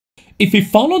if you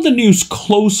follow the news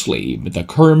closely, the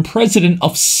current president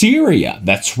of Syria,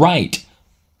 that's right,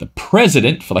 the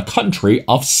president for the country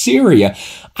of Syria,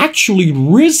 actually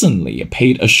recently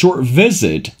paid a short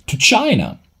visit to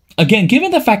China. Again, given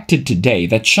the fact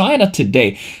that China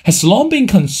today has long been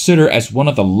considered as one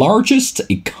of the largest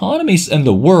economies in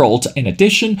the world, in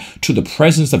addition to the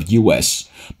presence of US.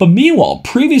 But meanwhile,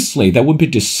 previously that would be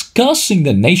discussing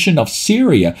the nation of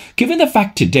Syria, given the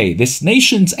fact today this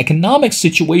nation's economic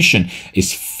situation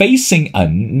is facing a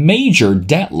major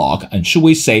deadlock, and should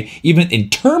we say even in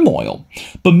turmoil.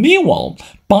 But meanwhile,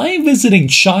 by visiting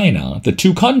China, the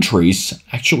two countries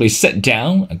actually sat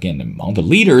down, again among the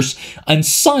leaders, and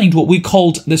signed what we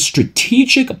called the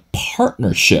strategic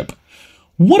partnership.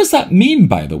 What does that mean,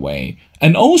 by the way?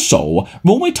 And also,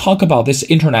 when we talk about this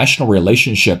international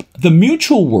relationship, the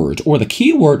mutual word or the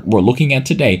key word we're looking at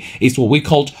today is what we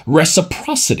called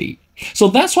reciprocity. So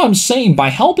that's what I'm saying. By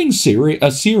helping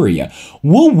Syria,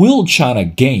 what will China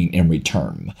gain in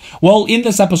return? Well, in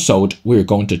this episode, we're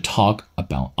going to talk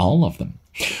about all of them.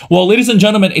 Well, ladies and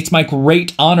gentlemen, it's my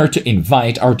great honor to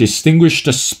invite our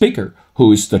distinguished speaker,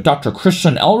 who is the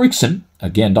Dr.Kristian Ulrichsen.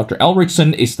 Again, Dr.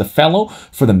 Ulrichsen is the fellow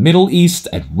for the Middle East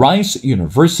at Rice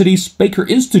University's Baker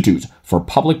Institute for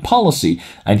Public Policy,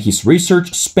 and his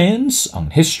research spans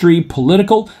on history,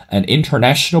 political, and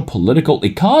international political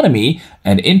economy,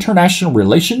 and international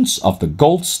relations of the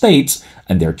Gulf states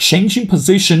and their changing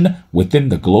position within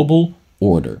the global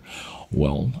order.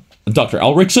 Well, Dr.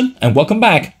 Ulrichsen, and welcome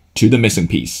back to The Missing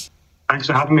Piece. Thanks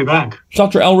for having me back.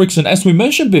 Dr. Ulrichsen, as we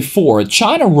mentioned before,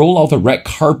 China rolled out the red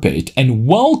carpet and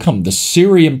welcomed the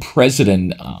Syrian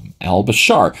President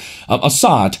Bashar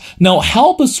Al-Assad. Now,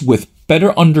 help us with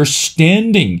better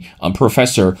understanding,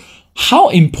 Professor, how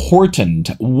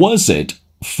important was it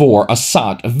for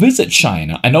Assad to visit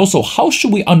China? And also, how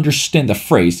should we understand the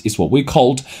phrase is what we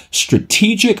called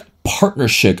strategic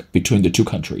partnership between the two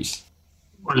countries?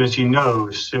 Well, as you know,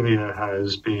 Syria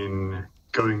has been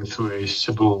going through a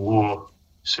civil war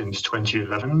since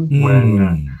 2011,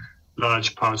 when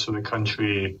large parts of the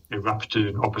country erupted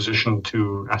in opposition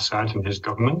to Assad and his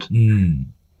government.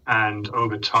 And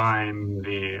over time,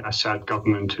 the Assad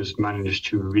government has managed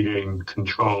to regain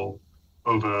control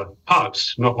over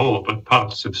parts, not all, but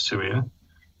parts of Syria.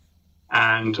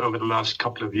 And over the last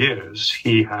couple of years,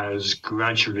 he has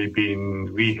gradually been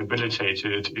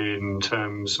rehabilitated in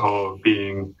terms of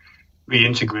being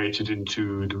reintegrated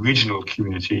into the regional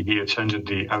community. He attended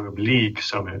the Arab League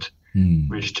summit,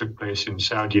 which took place in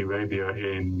Saudi Arabia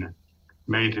in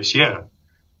May this year.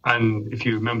 And if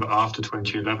you remember, after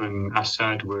 2011,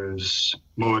 Assad was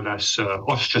more or less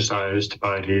ostracized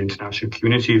by the international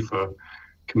community for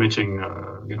committing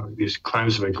these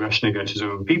crimes of aggression against his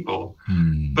own people.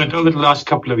 But over the last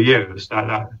couple of years,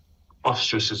 that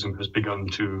ostracism has begun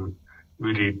to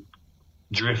really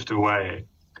drift away.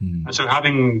 And so,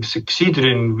 having succeeded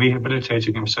in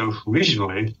rehabilitating himself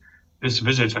regionally, this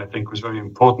visit, I think, was very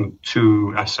important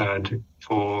to Assad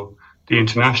for the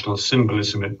international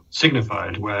symbolism it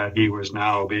signified, where he was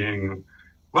now being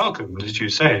welcomed, as you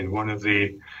say, in one of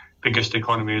the biggest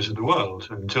economies of the world.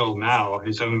 Until now,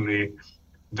 his only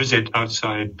visit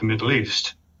outside the Middle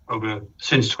East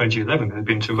since 2011 had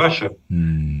been to Russia.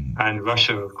 And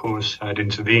Russia, of course, had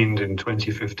intervened in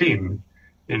 2015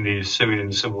 in the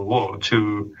Syrian civil war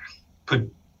to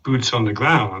put boots on the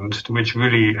ground, which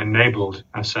really enabled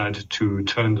Assad to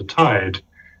turn the tide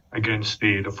against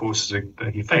the forces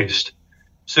that he faced.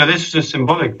 So this was a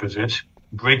symbolic visit,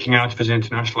 breaking out of his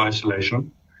international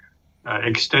isolation,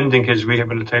 extending his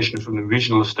rehabilitation from the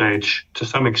regional stage to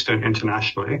some extent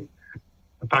internationally.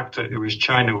 The fact that it was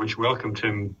China which welcomed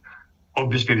him,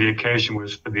 obviously the occasion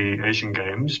was for the Asian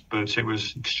Games, but it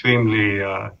was extremely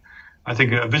I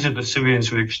think a visit that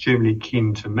Syrians were extremely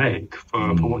keen to make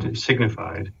for what it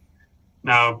signified.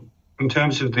 Now, in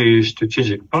terms of the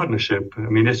strategic partnership, I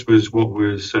mean, this was what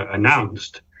was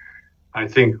announced. I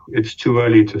think it's too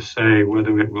early to say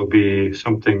whether it will be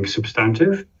something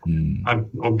substantive.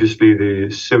 Obviously, the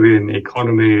Syrian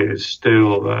economy is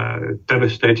still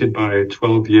devastated by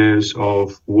 12 years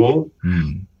of war.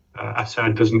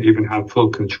 Assad doesn't even have full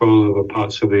control over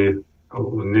parts of the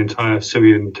entire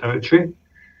Syrian territory.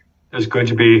 There's going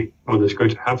to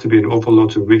have to be an awful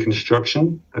lot of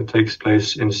reconstruction that takes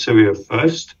place in Syria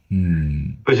first.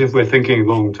 But if we're thinking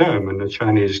long term, and the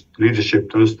Chinese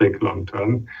leadership does think long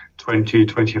term, 20,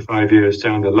 25 years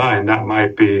down the line, that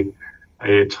might be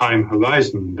a time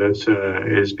horizon that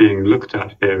is being looked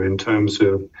at here in terms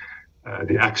of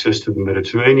the access to the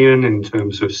Mediterranean, in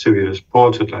terms of Syria's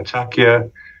port at Latakia.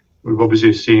 We've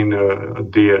obviously seen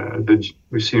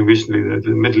we've seen recently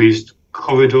the Middle East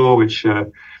corridor, which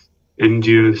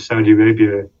India, Saudi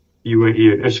Arabia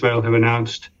UAE and Israel have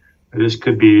announced. This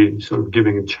could be sort of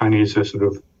giving the Chinese a sort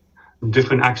of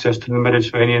different access to the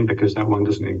Mediterranean, because that one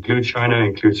doesn't include China, it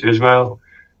includes Israel.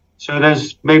 So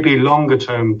there's maybe longer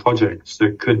term projects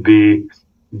that could be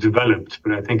developed,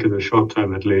 but I think in the short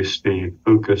term, at least, the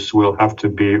focus will have to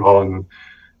be on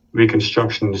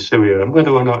reconstruction in Syria, and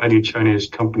whether or not any Chinese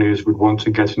companies would want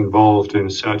to get involved in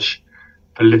such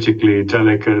politically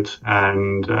delicate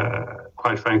and,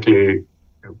 quite frankly,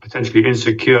 potentially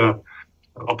insecure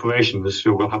operations.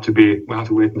 So we'll have to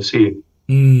wait and see.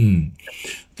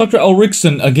 Dr.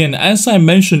 Ulrichsen, again, as I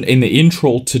mentioned in the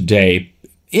intro today,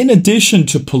 in addition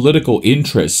to political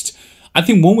interest, I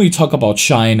think when we talk about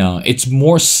China, it's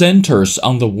more centers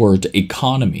on the word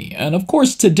economy. And of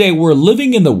course, today we're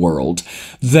living in the world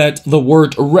that the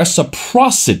word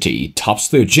reciprocity tops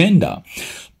the agenda.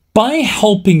 By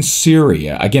helping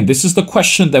Syria, again, this is the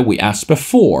question that we asked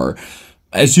before.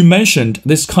 As you mentioned,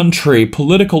 this country,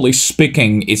 politically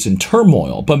speaking, is in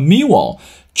turmoil. But meanwhile,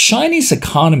 Chinese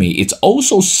economy is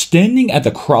also standing at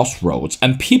the crossroads,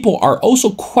 and people are also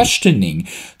questioning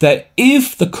that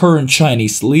if the current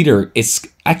Chinese leader is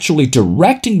actually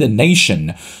directing the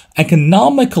nation,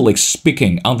 economically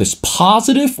speaking, on this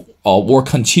positive or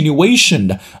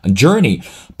continuation journey.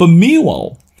 But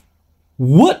meanwhile,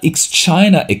 what is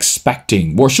China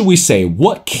expecting? Or should we say,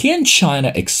 what can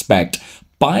China expect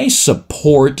by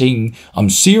supporting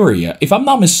Syria? If I'm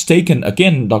not mistaken,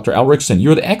 again, Dr. Ulrichsen,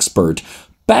 you're the expert.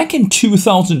 Back in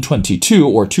 2022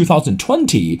 or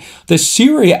 2020, the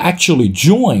Syria actually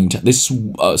joined this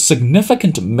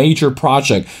significant major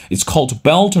project. It's called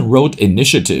Belt and Road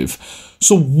Initiative.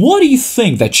 So what do you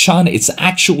think that China is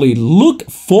actually look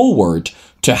forward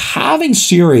to having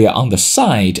Syria on the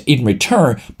side in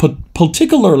return?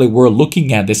 Particularly, we're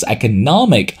looking at this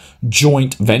economic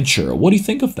joint venture. What do you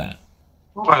think of that?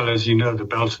 Well, as you know, the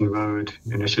Belt and Road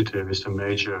Initiative is a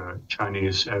major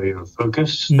Chinese area of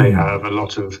focus. They have a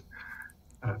lot of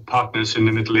partners in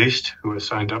the Middle East who are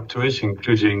signed up to it,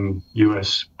 including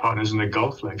US partners in the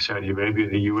Gulf, like Saudi Arabia,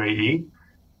 the UAE.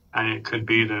 And it could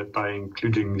be that by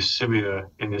including Syria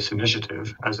in this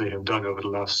initiative, as they have done over the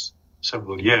last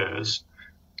several years,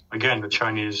 again, the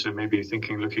Chinese are maybe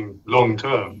looking long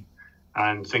term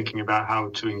and thinking about how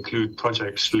to include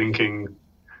projects linking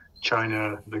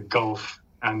China, the Gulf,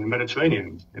 and the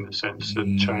Mediterranean, in the sense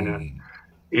that China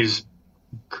is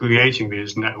creating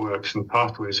these networks and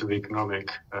pathways of economic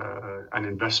and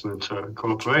investment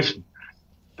cooperation.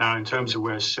 Now, in terms of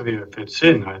where Syria fits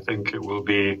in, I think it will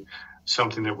be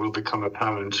something that will become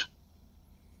apparent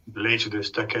later this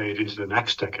decade into the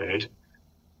next decade,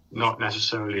 not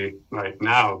necessarily right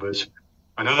now, but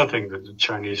another thing that the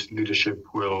Chinese leadership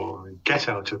will get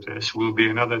out of this will be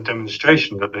another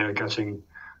demonstration that they are getting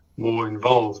more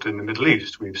involved in the Middle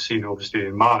East. We've seen, obviously,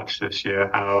 in March this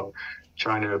year how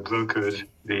China brokered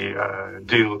the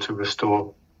deal to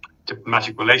restore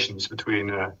diplomatic relations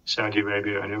between Saudi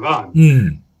Arabia and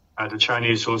Iran. The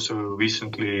Chinese also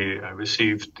recently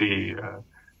received the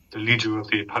leader of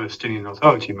the Palestinian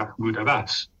Authority, Mahmoud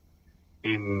Abbas,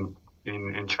 in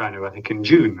China, I think in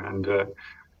June. And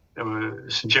there were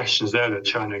suggestions there that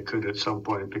China could at some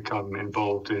point become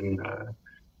involved in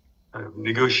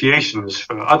negotiations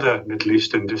for other Middle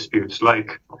Eastern disputes,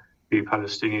 like the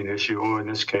Palestinian issue, or in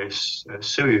this case,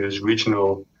 Syria's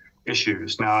regional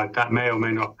issues. Now, that may or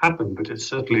may not happen, but it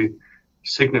certainly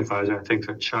signifies, I think,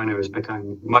 that China is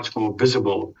becoming much more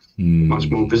visible, much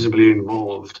more visibly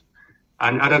involved.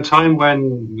 And at a time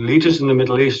when leaders in the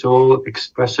Middle East are all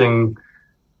expressing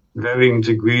varying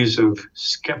degrees of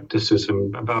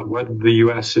skepticism about whether the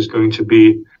US is going to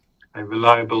be a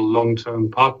reliable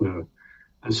long-term partner.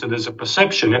 And so there's a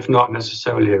perception, if not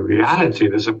necessarily a reality,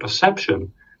 there's a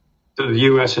perception that the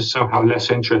US is somehow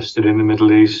less interested in the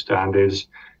Middle East and is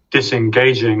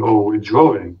disengaging or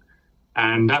withdrawing.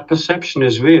 And that perception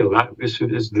is real, that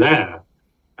is there.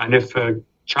 And if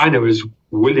China is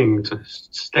willing to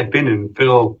step in and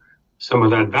fill some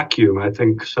of that vacuum, I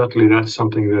think certainly that's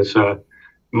something that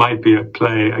might be at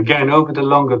play, again, over the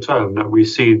longer term, that we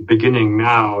see beginning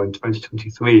now in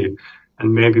 2023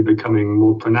 and maybe becoming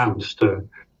more pronounced,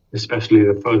 especially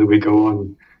the further we go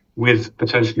on with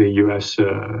potentially US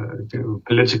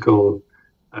political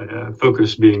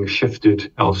focus being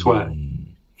shifted elsewhere.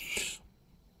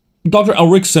 Dr.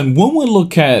 Ulrichsen, when we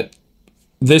look at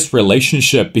this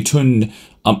relationship between,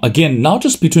 again, not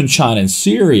just between China and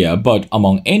Syria, but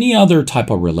among any other type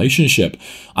of relationship,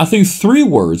 I think three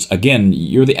words, again,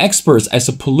 you're the experts as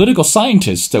a political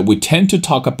scientist, that we tend to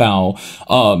talk about,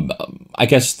 I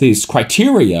guess, these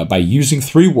criteria by using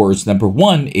three words. Number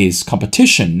one is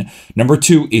competition. Number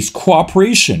two is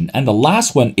cooperation. And the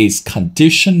last one is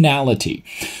conditionality.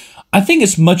 I think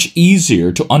it's much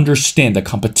easier to understand the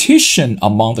competition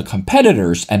among the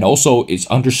competitors, and also it's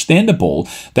understandable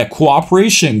that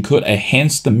cooperation could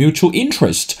enhance the mutual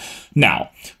interest. Now,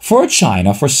 for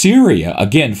China, for Syria,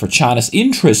 again, for China's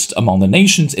interest among the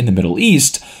nations in the Middle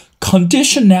East,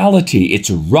 conditionality,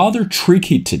 it's rather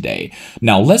tricky today.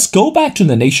 Now, let's go back to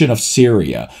the nation of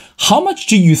Syria. How much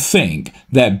do you think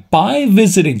that by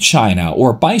visiting China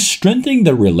or by strengthening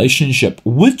the relationship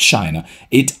with China,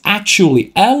 it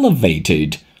actually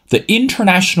elevated the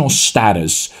international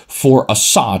status for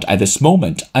Assad at this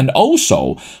moment? And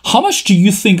also, how much do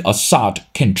you think Assad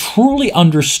can truly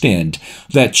understand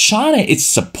that China is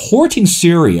supporting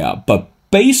Syria, but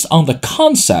based on the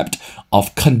concept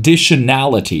of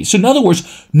conditionality? So in other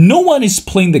words, no one is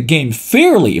playing the game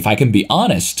fairly, if I can be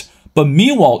honest. But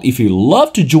meanwhile, if you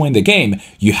love to join the game,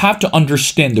 you have to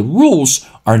understand the rules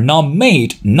are not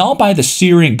made not by the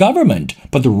Syrian government,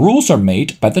 but the rules are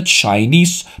made by the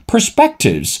Chinese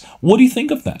perspectives. What do you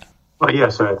think of that? Well,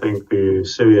 yes, I think the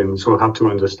Syrians will have to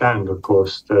understand, of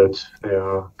course, that they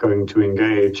are going to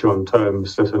engage on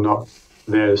terms that are not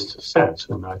theirs to set.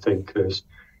 And I think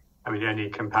any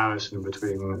comparison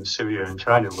between Syria and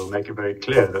China will make it very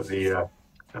clear that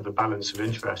the balance of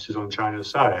interest is on China's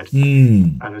side.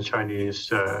 And the Chinese,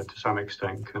 to some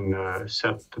extent, can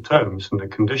set the terms and the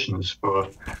conditions for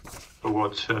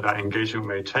what that engagement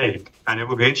may take. And it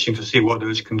will be interesting to see what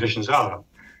those conditions are,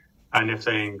 and if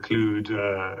they include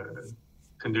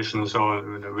conditions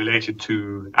related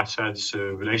to Assad's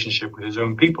relationship with his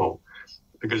own people.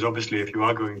 Because obviously, if you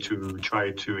are going to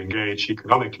try to engage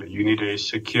economically, you need a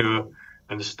secure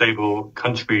and stable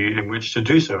country in which to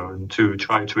do so. And to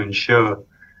try to ensure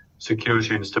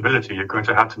security and stability, you're going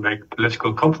to have to make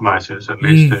political compromises, at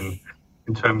least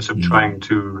in terms of trying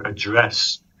to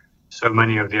address so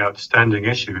many of the outstanding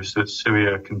issues that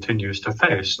Syria continues to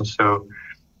face. And so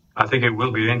I think it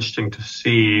will be interesting to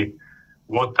see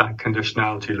what that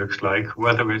conditionality looks like,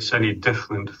 whether it's any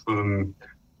different from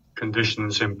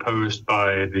conditions imposed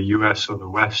by the US or the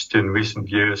West in recent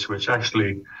years, which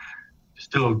actually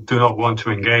still do not want to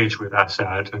engage with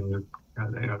Assad and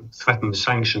threaten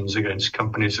sanctions against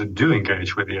companies that do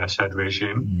engage with the Assad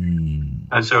regime.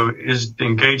 And so is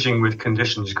engaging with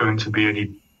conditions going to be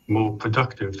any more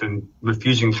productive than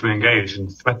refusing to engage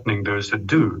and threatening those that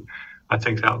do? I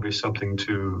think that will be something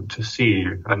to see,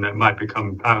 and it might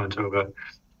become apparent over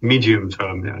medium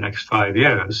term, the next 5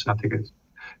 years. I think it's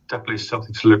definitely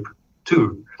something to look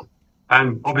to.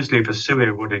 And obviously for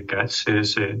Syria, what it gets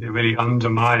is it really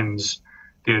undermines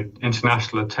the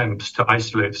international attempts to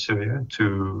isolate Syria,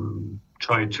 to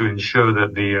try to ensure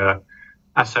that the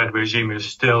Assad regime is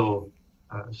still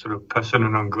sort of persona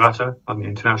non grata on the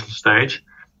international stage.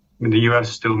 I mean, the US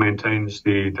still maintains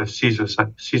the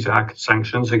Caesar Act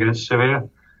sanctions against Syria,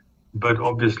 but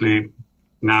obviously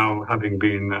now having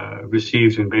been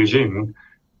received in Beijing,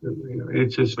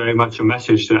 it's just very much a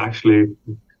message that actually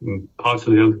parts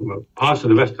of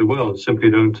the rest of the world simply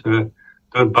don't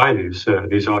buy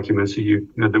these arguments.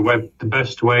 That the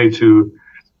best way to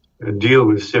deal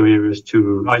with Syria is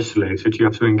to isolate it. You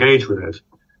have to engage with it.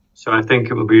 So I think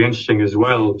it will be interesting as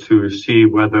well to see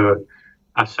whether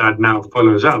Assad now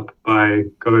follows up by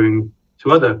going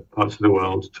to other parts of the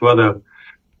world, to other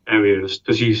areas.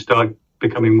 Does he start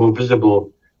becoming more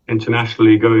visible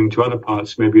internationally, going to other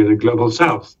parts, maybe of the global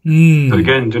south, that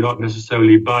again do not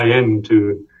necessarily buy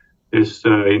into this,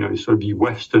 sort of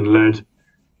Western-led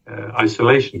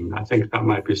isolation? I think that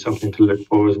might be something to look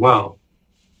for as well.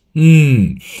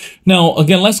 Now,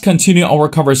 again, let's continue our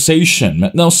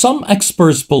conversation. Now, some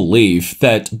experts believe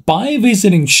that by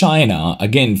visiting China,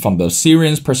 again, from the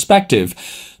Syrians' perspective,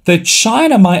 that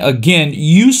China might again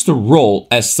use the role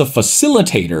as the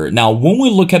facilitator. Now, when we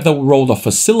look at the role of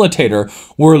facilitator,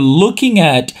 we're looking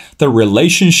at the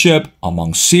relationship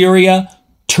among Syria,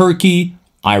 Turkey,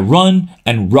 Iran,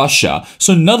 and Russia.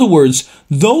 So in other words,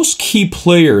 those key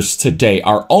players today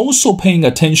are also paying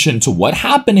attention to what's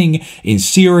happening in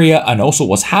Syria and also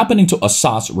what's happening to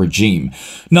Assad's regime.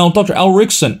 Now, Dr.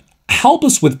 Ulrichsen, help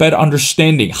us with better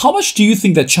understanding. How much do you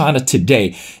think that China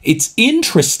today is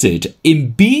interested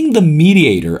in being the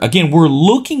mediator? Again, we're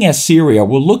looking at Syria,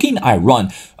 we're looking at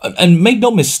Iran, and make no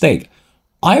mistake,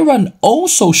 Iran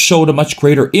also showed a much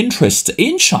greater interest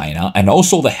in China, and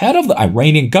also the head of the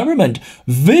Iranian government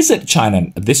visited China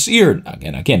this year,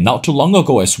 again, not too long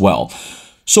ago as well.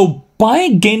 So by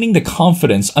gaining the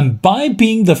confidence and by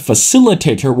being the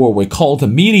facilitator, what we call the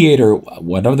mediator,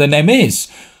 whatever the name is,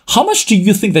 how much do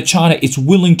you think that China is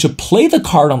willing to play the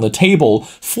card on the table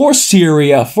for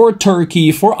Syria, for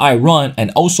Turkey, for Iran, and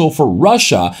also for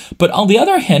Russia? But on the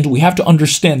other hand, we have to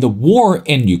understand the war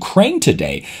in Ukraine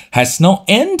today has not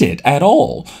ended at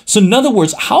all. So in other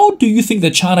words, how do you think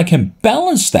that China can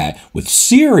balance that with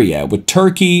Syria, with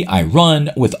Turkey, Iran,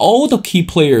 with all the key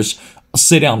players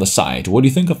sitting on the side? What do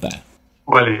you think of that?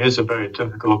 Well, it is a very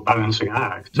difficult balancing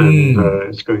act, and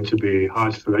it's going to be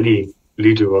hard for any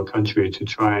leader or country to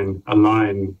try and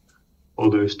align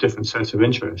all those different sets of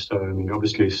interests. I mean,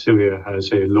 obviously, Syria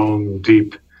has a long,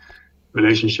 deep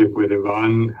relationship with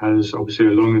Iran, has obviously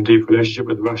a long and deep relationship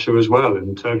with Russia as well,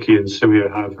 and Turkey and Syria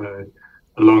have a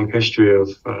long history of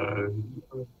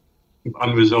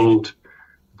unresolved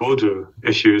border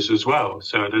issues as well.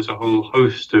 So there's a whole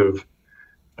host of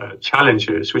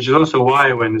challenges, which is also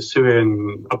why when the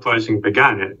Syrian uprising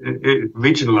began, it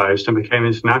regionalized and became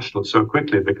international so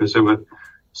quickly, because there were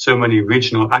so many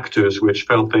regional actors which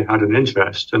felt they had an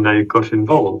interest and they got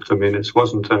involved. I mean, it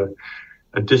wasn't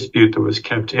a dispute that was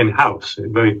kept in-house. It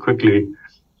very quickly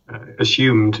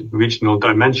assumed regional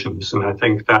dimensions, and I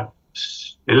think that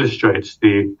illustrates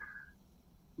the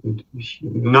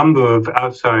number of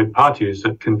outside parties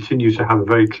that continue to have a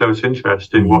very close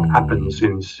interest in what happens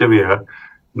in Syria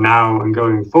now and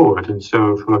going forward. And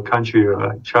so for a country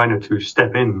like China to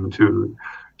step in to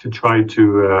try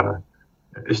to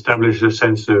establish a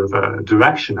sense of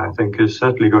direction, I think is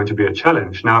certainly going to be a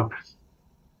challenge. Now,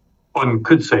 one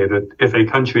could say that if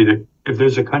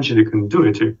there's a country that can do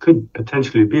it, it could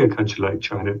potentially be a country like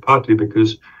China, partly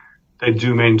because they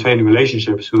do maintain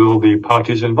relationships with all the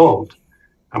parties involved.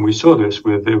 And we saw this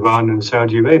with Iran and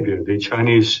Saudi Arabia. The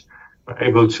Chinese were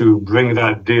able to bring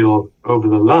that deal over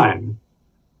the line,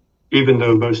 even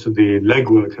though most of the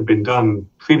legwork had been done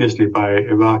previously by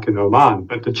Iraq and Oman.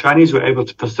 But the Chinese were able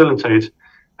to facilitate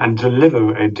and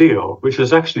deliver a deal which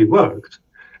has actually worked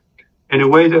in a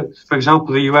way that, for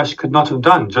example, the US could not have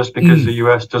done, just because the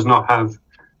US does not have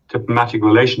diplomatic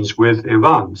relations with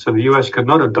Iran. So the US could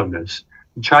not have done this.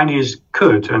 The Chinese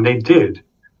could, and they did.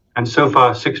 And so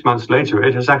far, 6 months later,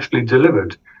 it has actually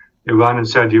delivered. Iran and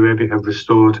Saudi Arabia have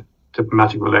restored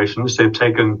diplomatic relations. They've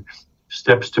taken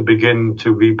steps to begin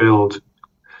to rebuild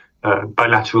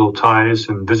bilateral ties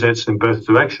and visits in both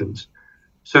directions.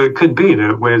 So it could be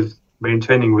that with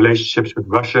maintaining relationships with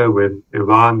Russia, with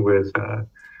Iran, with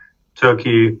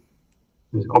Turkey,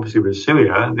 obviously with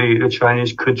Syria, the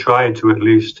Chinese could try to at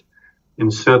least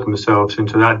insert themselves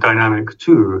into that dynamic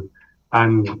too.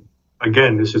 And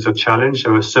again, this is a challenge.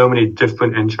 There are so many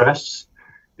different interests.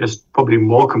 It's probably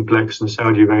more complex in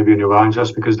Saudi Arabia and Iran,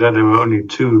 just because there were only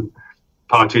two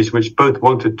parties which both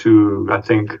wanted to, I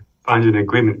think, find an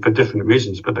agreement for different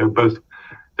reasons, but there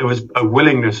was a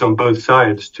willingness on both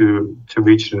sides to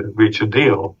reach a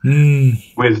deal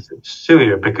with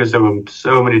Syria, because there were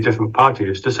so many different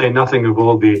parties, to say nothing of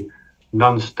all the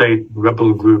non-state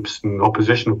rebel groups and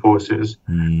opposition forces.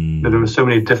 There were so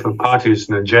many different parties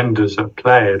and agendas at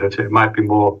play that it might be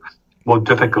more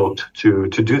difficult to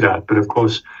do that. But of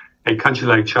course, a country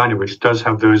like China, which does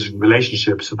have those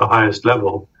relationships at the highest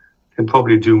level, can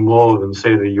probably do more than,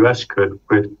 say, the US could.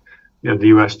 With, the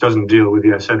US doesn't deal with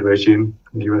the Assad regime,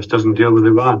 and the US doesn't deal with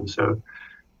Iran. So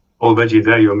already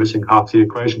there, you're missing half the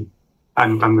equation.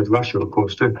 And with Russia, of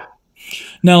course, too.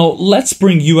 Now, let's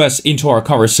bring US into our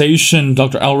conversation,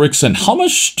 Dr. Ulrichsen. How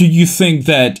much do you think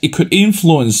that it could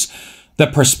influence the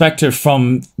perspective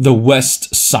from the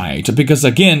West side? Because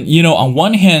again, on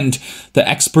one hand, the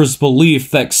experts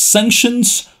believe that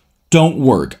sanctions don't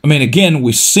work. I mean, again,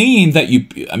 we've seen that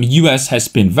US has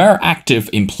been very active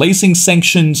in placing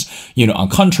sanctions, on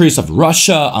countries of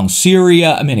Russia, on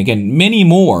Syria. I mean, again, many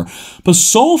more. But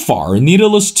so far,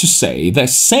 needless to say, that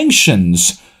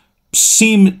sanctions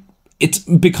it's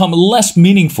become less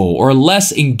meaningful or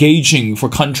less engaging for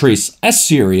countries as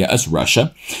Syria, as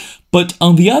Russia. But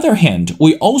on the other hand,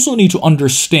 we also need to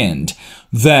understand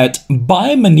that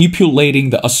by manipulating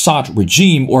the Assad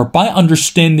regime, or by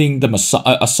understanding the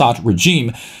Assad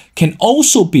regime, can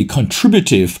also be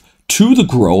contributive to the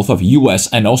growth of US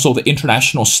and also the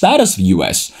international status of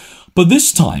US. But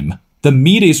this time, the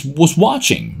media was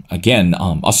watching. Again,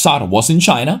 Assad was in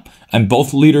China, and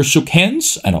both leaders shook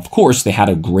hands, and of course they had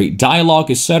a great dialogue,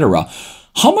 etc.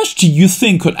 How much do you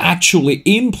think could actually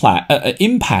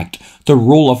impact the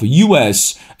role of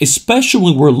US,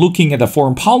 especially we're looking at the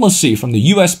foreign policy from the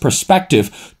US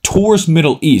perspective towards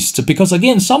Middle East? Because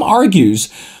again, some argues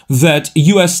that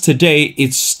US today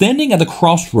is standing at the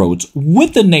crossroads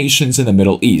with the nations in the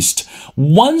Middle East.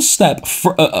 One step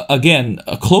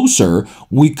closer,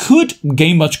 we could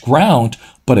gain much ground,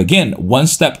 but again, one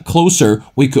step closer,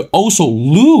 we could also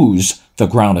lose the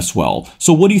ground as well.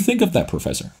 So what do you think of that,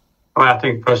 Professor? Well, I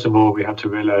think, first of all, we have to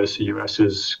realize the US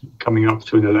is coming up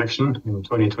to an election in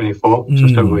 2024,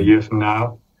 just over a year from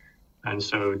now. And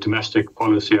so domestic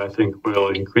policy, I think, will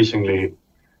increasingly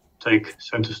take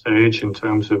center stage in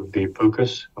terms of the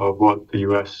focus of what the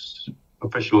US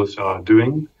officials are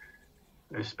doing,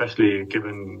 especially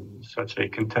given such a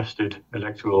contested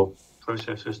electoral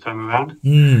process this time around.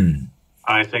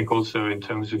 I think also in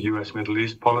terms of US Middle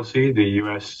East policy, the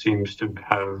US seems to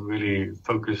have really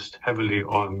focused heavily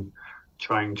on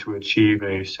trying to achieve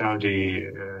a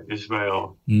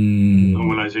Saudi-Israel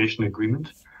normalization agreement.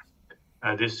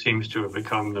 This seems to have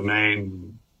become the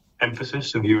main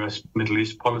emphasis of US Middle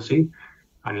East policy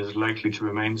and is likely to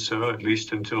remain so at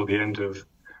least until the end of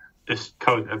this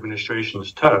current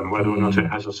administration's term. Whether or not it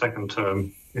has a second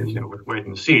term, we'll wait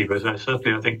and see. But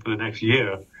certainly I think for the next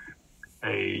year,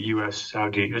 a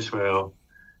US-Saudi-Israel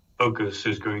focus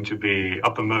is going to be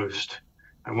uppermost.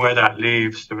 And where that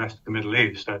leaves the rest of the Middle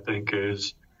East, I think,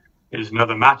 is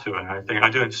another matter. And I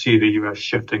don't see the US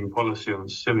shifting policy on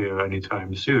Syria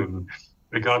anytime soon,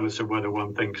 regardless of whether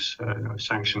one thinks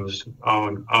sanctions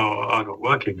are not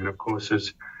working. And of course,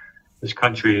 as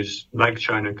countries like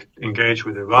China engage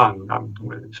with Iran,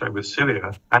 with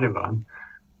Syria and Iran,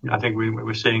 I think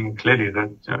we're seeing clearly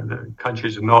that the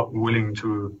countries are not willing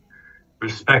to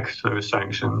respect those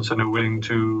sanctions and are willing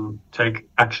to take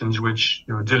actions which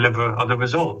deliver other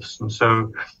results. And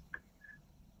so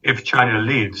if China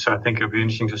leads, I think it'll be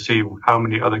interesting to see how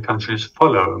many other countries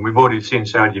follow. And we've already seen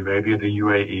Saudi Arabia, the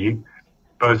UAE,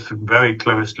 both very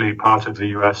closely part of the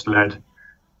US-led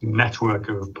network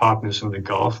of partners in the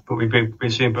Gulf. But we've been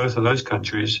seeing both of those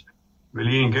countries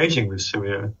really engaging with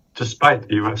Syria, despite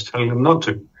the US telling them not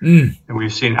to. And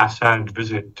we've seen Assad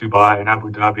visit Dubai and Abu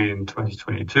Dhabi in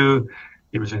 2022.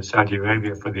 He was in Saudi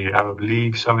Arabia for the Arab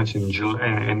League summit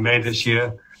in May this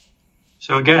year.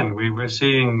 So again, we're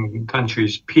seeing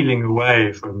countries peeling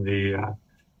away from the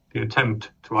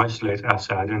attempt to isolate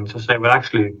Assad and to say, well,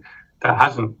 actually, that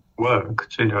hasn't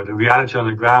worked. The reality on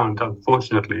the ground,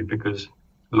 unfortunately, because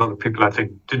a lot of people, I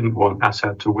think, didn't want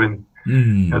Assad to win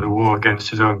the war against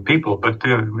his own people. But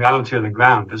the reality on the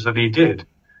ground is that he did.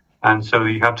 And so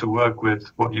you have to work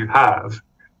with what you have.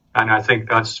 And I think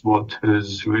that's what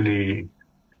has really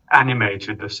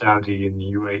animated the Saudi and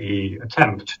the UAE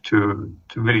attempt to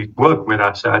really work with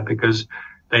Assad, because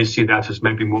they see that as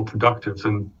maybe more productive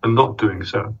than not doing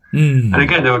so. And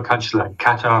again, there are countries like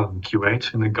Qatar and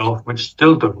Kuwait in the Gulf which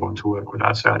still don't want to work with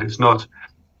Assad. There's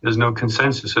no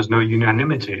consensus, there's no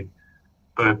unanimity.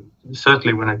 But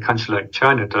certainly when a country like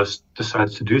China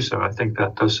decides to do so, I think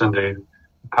that does send a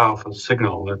powerful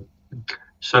signal that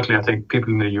certainly I think people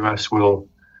in the US will,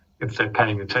 if they're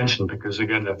paying attention, because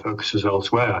again, their focus is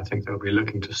elsewhere, I think they'll be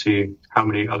looking to see how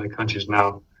many other countries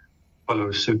now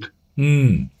follow suit.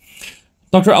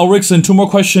 Dr. Ulrichsen, two more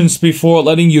questions before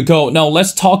letting you go. Now,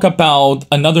 let's talk about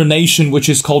another nation, which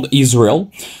is called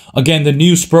Israel. Again, the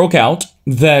news broke out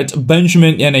that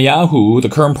Benjamin Netanyahu, the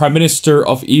current prime minister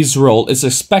of Israel, is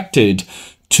expected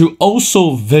to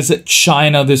also visit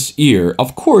China this year.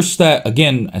 Of course, that,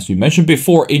 again, as we mentioned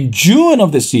before, in June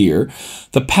of this year,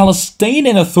 the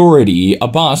Palestinian Authority,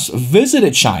 Abbas,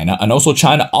 visited China, and also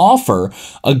China offered,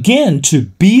 again, to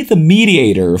be the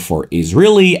mediator for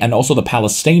Israeli and also the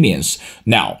Palestinians.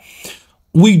 Now,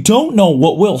 we don't know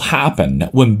what will happen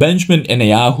when Benjamin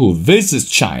Netanyahu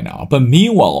visits China, but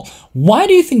meanwhile, why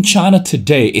do you think China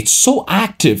today is so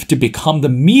active to become the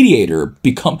mediator,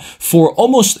 for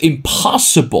almost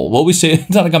impossible, what we say,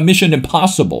 it's like a mission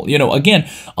impossible? Again,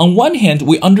 on one hand,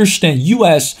 we understand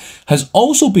U.S. has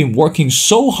also been working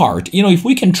so hard. If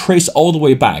we can trace all the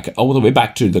way back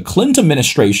to the Clinton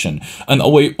administration and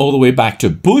all the way back to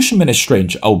Bush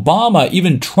administration, Obama,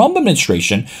 even Trump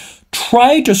administration,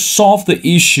 try to solve the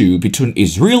issue between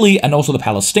Israeli and also the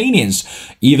Palestinians.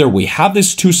 Either we have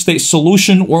this two-state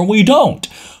solution or we don't.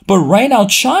 But right now,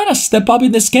 China step up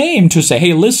in this game to say,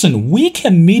 hey, listen, we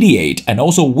can mediate and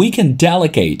also we can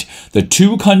delegate the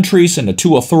two countries and the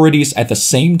two authorities at the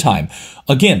same time.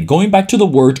 Again, going back to the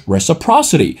word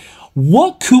reciprocity,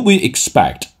 what could we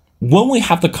expect when we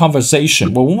have the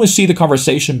conversation, when we see the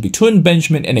conversation between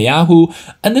Benjamin Netanyahu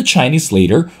and the Chinese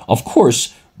leader? Of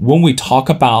course, when we talk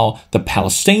about the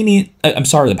Palestinians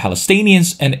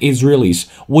and Israelis,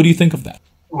 what do you think of that?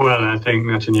 Well, I think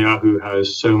Netanyahu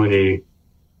has so many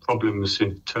problems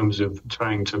in terms of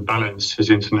trying to balance his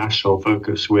international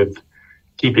focus with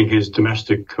keeping his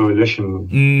domestic coalition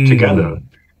together.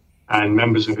 And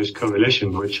members of his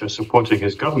coalition, which are supporting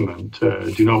his government,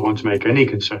 do not want to make any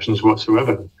concessions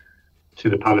whatsoever to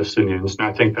the Palestinians. And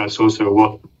I think that's also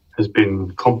what has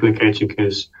been complicating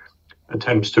his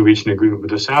attempts to reach an agreement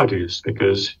with the Saudis,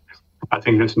 because I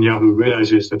think Netanyahu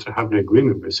realizes that to have an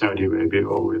agreement with Saudi Arabia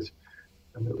or with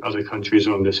other countries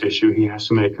on this issue, he has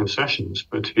to make concessions.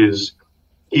 But his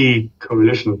key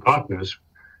coalition partners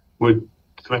would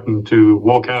threaten to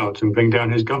walk out and bring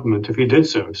down his government if he did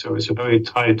so. So it's a very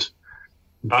tight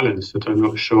balance that I'm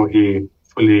not sure he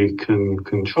fully can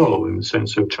control, in the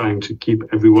sense of trying to keep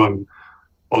everyone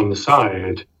on the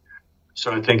side.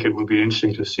 So I think it will be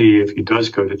interesting to see if he does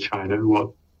go to China,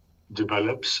 what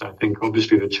develops. I think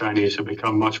obviously the Chinese have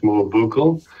become much more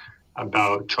vocal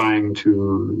about trying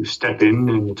to step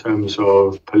in terms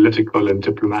of political and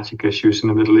diplomatic issues in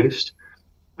the Middle East.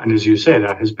 And as you say,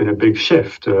 that has been a big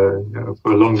shift. For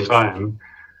a long time,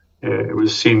 it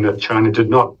was seen that China did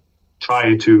not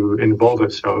try to involve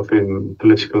itself in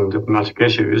political and diplomatic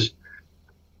issues,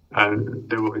 and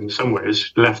they were in some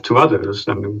ways left to others.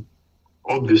 And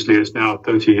obviously, it's now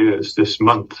 30 years this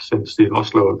month since the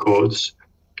Oslo Accords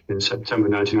in September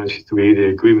 1993, the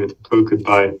agreement brokered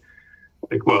by,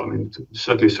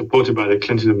 certainly supported by the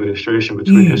Clinton administration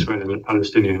between Israel and the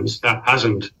Palestinians. That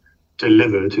hasn't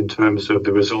delivered in terms of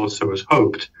the results that was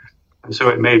hoped. And so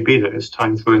it may be that it's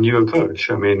time for a new approach.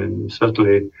 And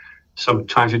certainly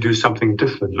trying to do something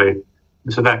differently.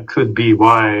 And so that could be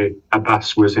why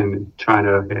Abbas was in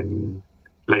China in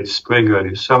late spring,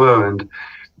 early summer. And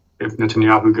if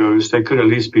Netanyahu goes, they could at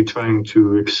least be trying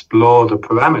to explore the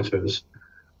parameters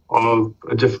of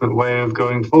a different way of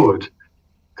going forward.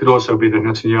 Could also be that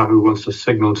Netanyahu wants to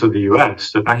signal to the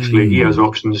US that actually he has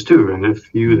options too. And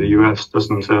if the US,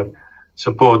 doesn't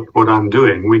support what I'm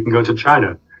doing, we can go to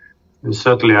China. And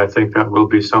certainly I think that will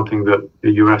be something that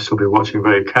the US will be watching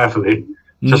very carefully,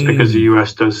 just because the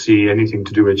US does see anything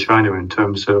to do with China in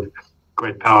terms of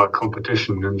great power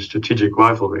competition and strategic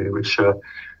rivalry, which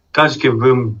does give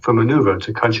room for maneuver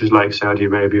to countries like Saudi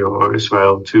Arabia or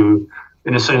Israel to,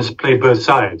 in a sense, play both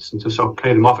sides and to sort of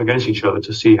play them off against each other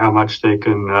to see how much they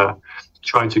can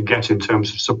try to get in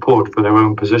terms of support for their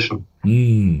own position.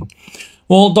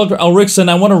 Well, Dr. Ulrichsen,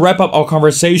 I want to wrap up our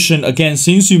conversation. Again,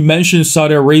 since you mentioned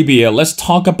Saudi Arabia, let's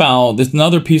talk about this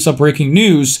another piece of breaking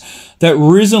news that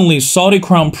recently Saudi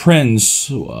Crown Prince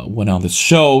went on this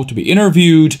show to be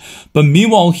interviewed. But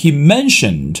meanwhile, he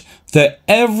mentioned that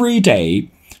every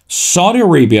day Saudi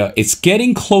Arabia is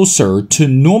getting closer to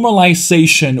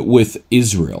normalization with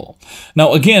Israel.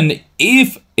 Now, again,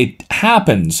 if it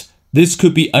happens, this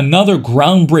could be another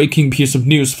groundbreaking piece of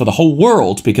news for the whole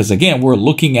world because, again, we're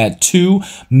looking at two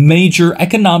major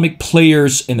economic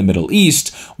players in the Middle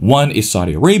East. One is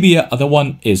Saudi Arabia, other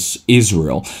one is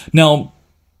Israel. Now,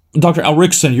 Dr.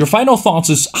 Ulrichsen, your final thoughts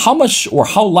is how much or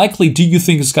how likely do you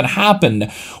think is going to happen,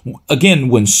 again,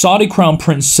 when Saudi Crown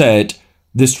Prince said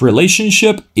this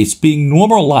relationship is being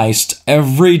normalized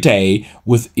every day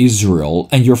with Israel,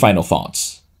 and your final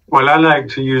thoughts? Well, I like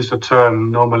to use the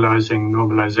term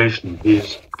normalization.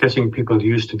 He's getting people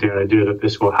used to the idea that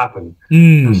this will happen.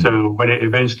 And so when it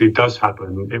eventually does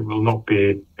happen, it will not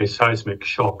be a seismic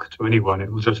shock to anyone.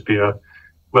 It will just be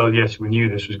well, yes, we knew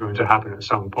this was going to happen at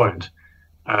some point.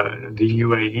 The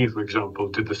UAE, for example,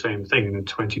 did the same thing in the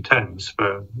 2010s.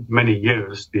 For many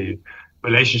years, the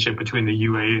relationship between the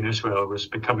UAE and Israel was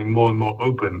becoming more and more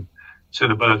open, so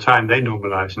that by the time they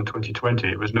normalized in 2020,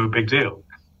 it was no big deal.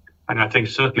 And I think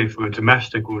certainly for a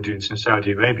domestic audience in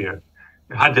Saudi Arabia,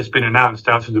 had this been announced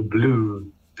out of the blue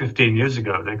 15 years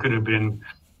ago, there could have been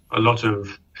a lot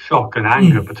of shock and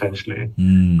anger potentially.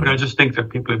 But I just think that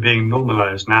people are being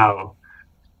normalized now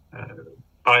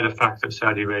by the fact that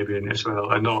Saudi Arabia and Israel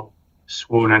are not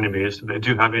sworn enemies, that they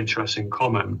do have interests in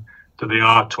common, that they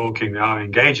are talking, they are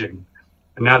engaging.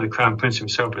 And now the Crown Prince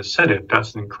himself has said it.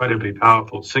 That's an incredibly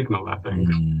powerful signal, I think.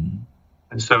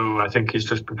 And so I think he's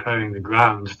just preparing the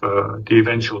ground for the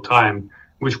eventual time,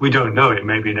 which we don't know. It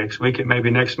may be next week, it may be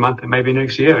next month, it may be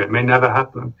next year, it may never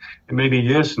happen, it may be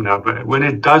years from now. But when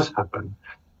it does happen,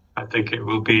 I think it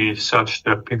will be such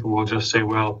that people will just say,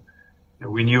 well,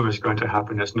 we knew it was going to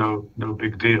happen, it's no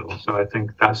big deal. So I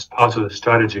think that's part of the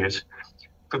strategy. It's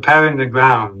preparing the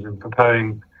ground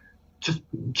and just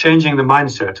changing the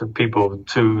mindset of people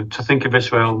to think of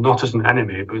Israel not as an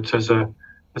enemy, but as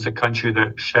a country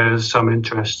that shares some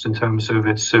interests in terms of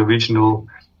its regional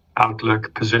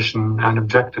outlook, position, and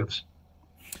objectives.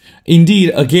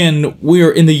 Indeed, again, we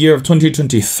are in the year of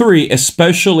 2023,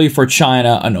 especially for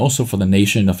China and also for the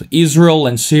nation of Israel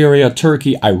and Syria,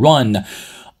 Turkey, Iran.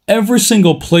 Every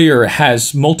single player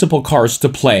has multiple cards to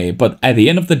play, but at the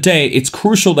end of the day, it's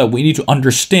crucial that we need to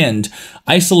understand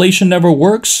isolation never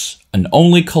works. and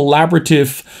only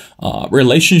collaborative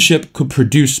relationship could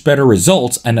produce better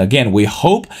results. And again, we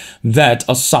hope that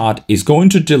Assad is going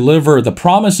to deliver the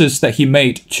promises that he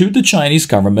made to the Chinese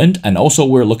government. And also,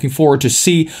 we're looking forward to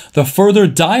see the further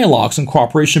dialogues and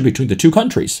cooperation between the two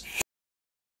countries.